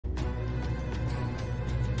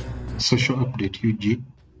Social update UG.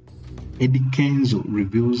 Eddy Kenzo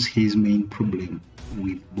reveals his main problem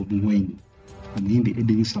with Bobi Wine. Omuyimbi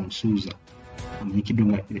Eddy Kenzo amanyikiddwa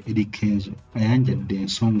nga Eddy Kenzo ayanjadde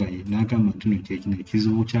ensonga ye n'agamba nti kino kyekino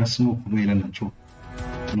ekizibu ky'asinga okubeera nakyo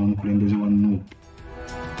n'omukulembeze wa NUP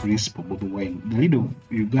Principal Bobi Wine. The leader of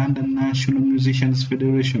Uganda National Musicians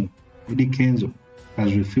Federation, Eddy Kenzo,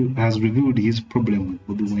 has revealed his problem with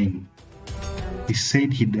Bobi Wine. He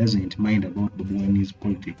said he doesn't mind about Bobi Wine's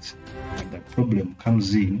politics, but the problem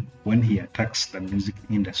comes in when he attacks the music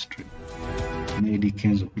industry. Eddy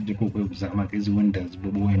Kenzo, when does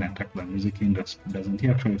Bobi Wine attack the music industry? Doesn't he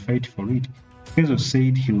actually fight for it? Kenzo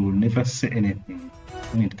said he will never say anything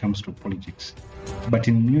when it comes to politics, but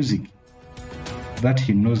in music that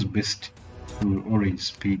he knows best, he will always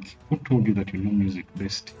speak. Who told you that you know music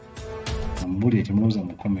best? Bullet knows in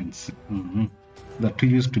the comments. The two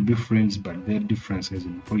used to be friends, but their differences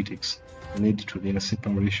in politics led to their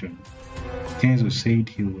separation. Kenzo said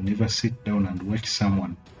he will never sit down and watch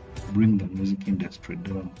someone bring the music industry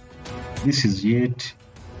down. This is yet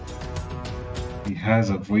he has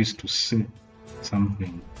a voice to say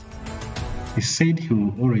something. He said he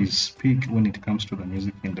will always speak when it comes to the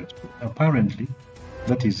music industry. Apparently,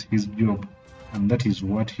 that is his job, and that is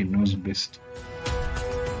what he knows best.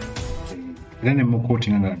 I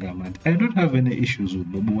don't have any issues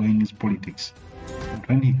with Bobi Wine's politics, but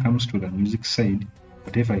when he comes to the music side,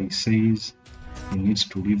 whatever he says, he needs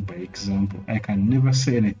to live by example. I can never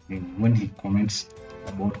say anything when he comments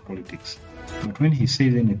about politics, but when he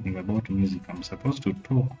says anything about music, I'm supposed to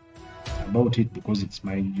talk about it because it's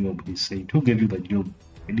my job. He said, who gave you the job?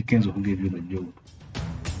 Eddy Kenzo, who gave you the job?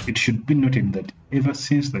 It should be noted that ever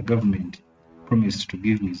since the government promised to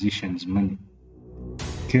give musicians money,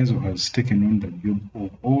 Kenzo has taken on the job of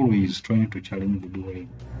always trying to challenge Bobi Wine.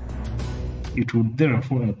 It would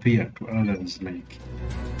therefore appear to others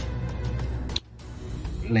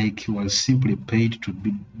like he was simply paid to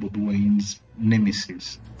be Bobi Wine's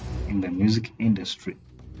nemesis in the music industry.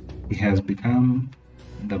 He has become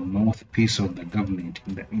the mouthpiece of the government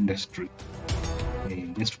in the industry.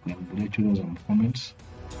 Just let you know some comments,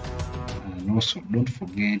 and also don't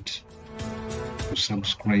forget to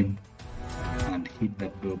subscribe and hit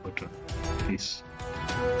that bell button. Peace.